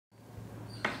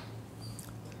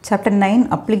Chapter 9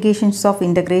 Applications of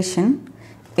Integration.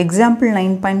 Example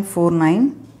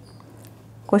 9.49.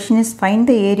 Question is, find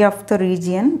the area of the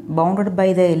region bounded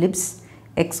by the ellipse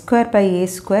x square by a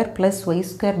square plus y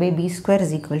square by b square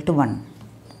is equal to 1.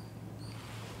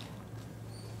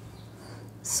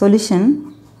 Solution.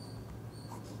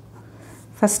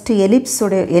 First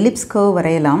ellipse curve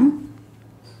வரையலாம்.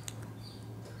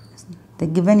 The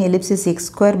given ellipse is x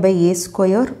square by a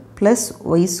square plus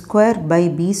y square by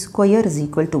b square is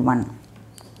equal to 1.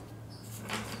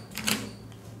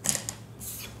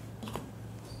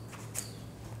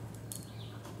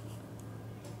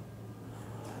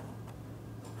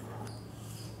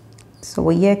 So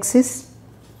y-axis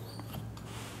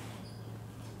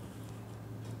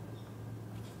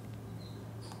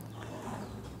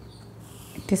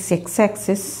it is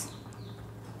x-axis,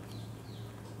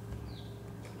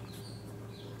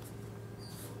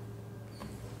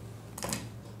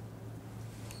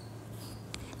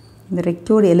 the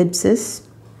rectoid ellipses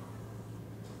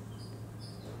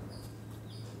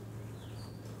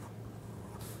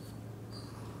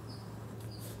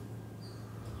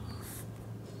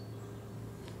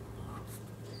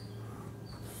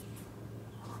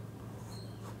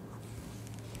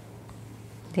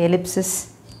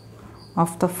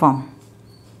of the form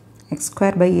x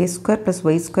square by a square plus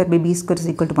y square by b square is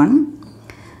equal to 1.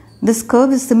 This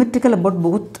curve is symmetrical about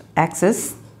both axes.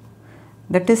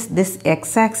 That is, this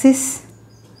x-axis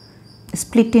is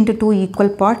split into two equal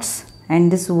parts and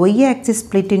this y-axis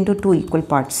split into two equal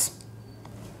parts.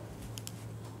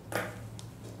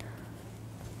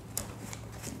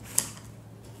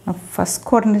 Now first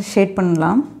coordinate shade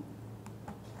பண்ணலாம்.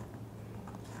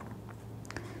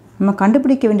 நம்ம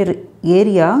கண்டுபிடிக்க வேண்டிய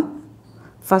area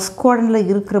first குவாட்ரண்ட்டில்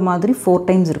இருக்கிற மாதிரி 4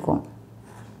 times இருக்கும்.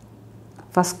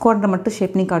 First quadrant மட்டும்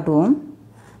shape பண்ணி காட்டுவோம்.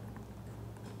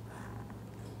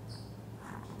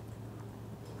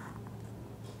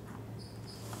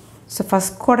 ஸோ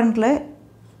ஃபர்ஸ்ட் குவாட்ரண்ட்டில்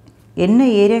என்ன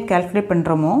ஏரியா கால்குலேட்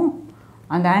பண்ணுறோமோ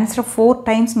அந்த ஆன்சரை 4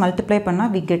 டைம்ஸ் மல்டிப்ளை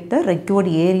பண்ணால் we get the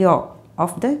required area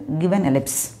of the given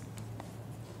ellipse.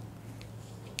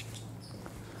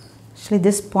 Actually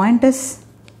this point is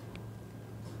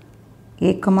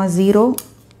a comma 0,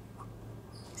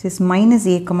 this is minus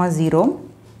a comma 0,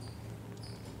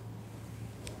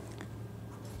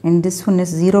 and this one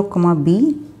is 0 comma b,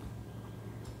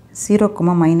 0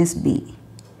 comma minus b.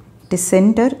 It is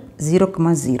center 0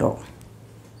 comma 0.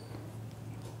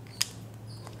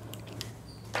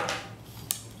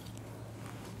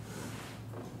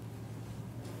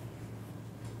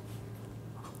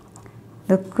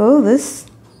 The curve is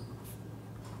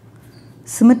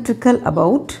symmetrical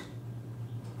about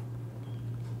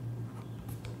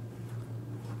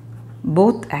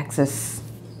both axes.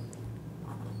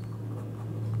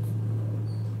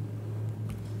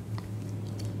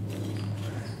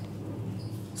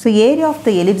 So area of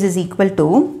the ellipse is equal to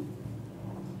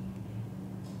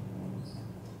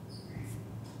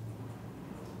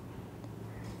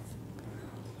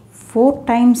four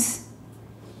times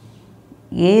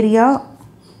area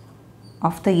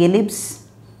of the ellipse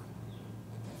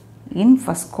in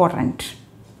first quadrant.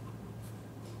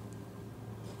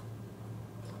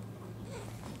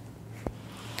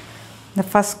 The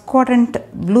first quadrant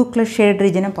blue color shaded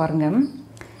region பாருங்க.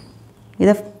 இத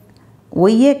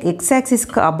x-axis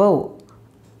க்கு above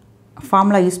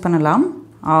formula use பண்ணலாம்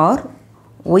or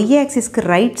y-axis க்கு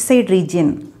right side region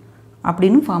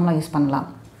அப்படினு formula use பண்ணலாம்.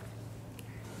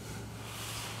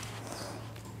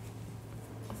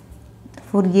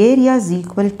 For area is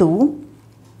equal to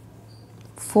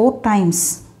 4 times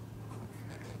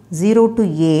 0 to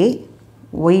a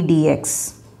y dx.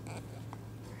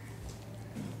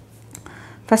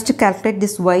 First calculate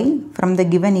this y from the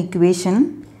given equation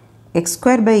x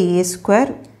square by a square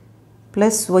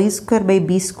plus y square by b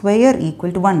square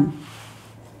equal to 1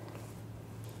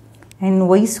 and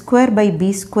y square by b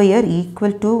square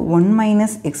equal to 1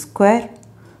 minus x square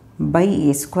by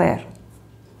a square.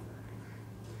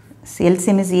 So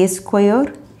LCM is a square,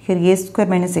 here a square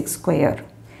minus x square.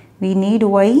 We need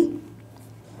y,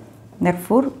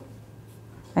 therefore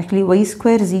actually y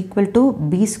square is equal to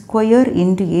b square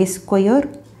into a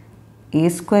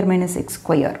square minus x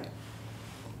square.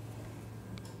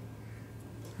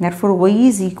 Therefore y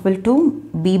is equal to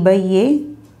b by a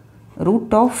root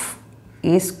of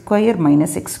a square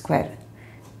minus x square.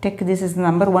 Take this is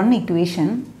number 1 equation.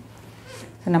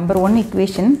 The number 1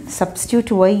 equation,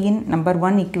 substitute y in number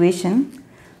 1 equation.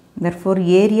 Therefore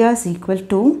area is equal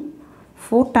to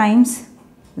 4 times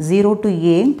 0 to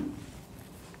a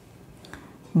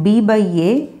b by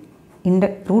a in the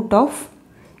root of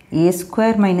a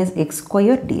square minus x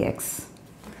square dx.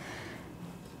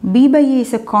 b by a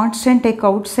is a constant. Take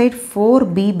outside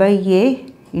 4b by a,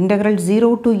 integral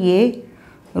 0 to a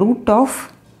root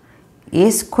of a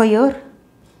square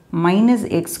minus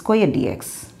x square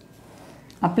dx.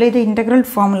 Apply the integral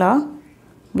formula.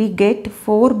 We get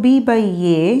 4b by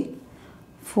a,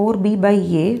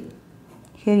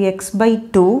 here x by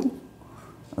 2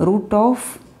 root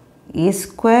of a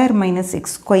square minus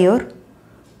x square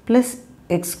plus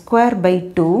x square by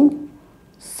 2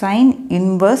 sine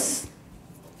inverse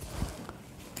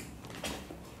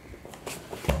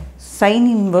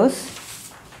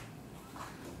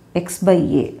x by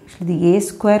a. Actually, a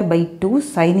square by 2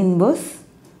 sine inverse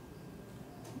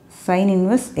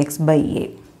x by a.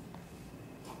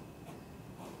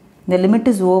 The limit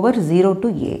is over 0 to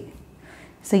a.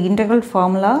 So, integral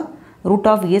formula root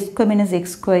of a square minus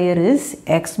x square is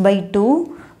x by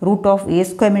 2 root of a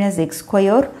square minus x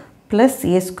square plus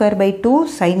a square by 2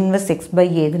 sine inverse x by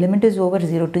a. The limit is over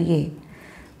 0 to a.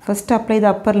 First apply the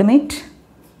upper limit.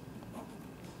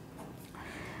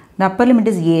 The upper limit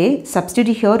is a.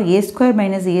 Substitute here a square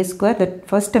minus a square, that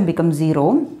first term becomes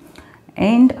 0.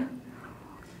 And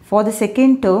for the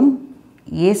second term,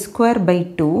 a square by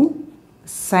 2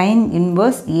 sine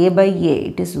inverse a by a,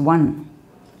 it is 1.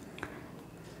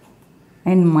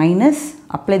 And minus,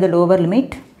 apply the lower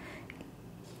limit.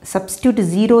 Substitute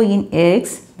 0 in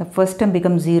x, the first term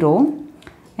becomes 0.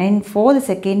 And for the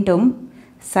second term,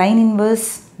 sine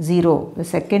inverse 0, the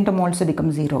second term also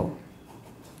becomes 0.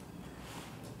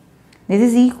 This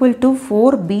is equal to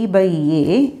 4b by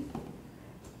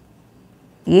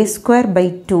a square by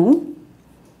 2,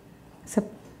 so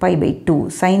pi by 2,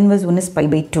 sine inverse 1 is pi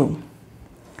by 2.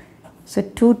 So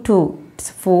 2 it's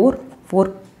 4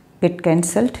 get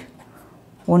cancelled,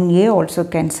 1a also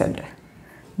cancelled.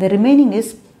 The remaining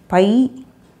is pi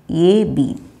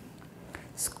ab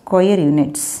square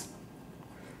units.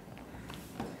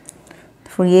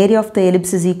 For area of the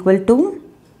ellipse is equal to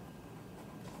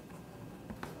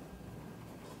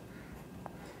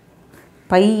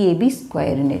pi ab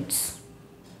square units.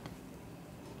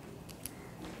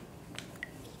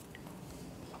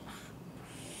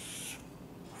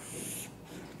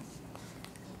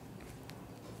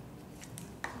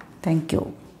 Thank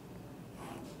you.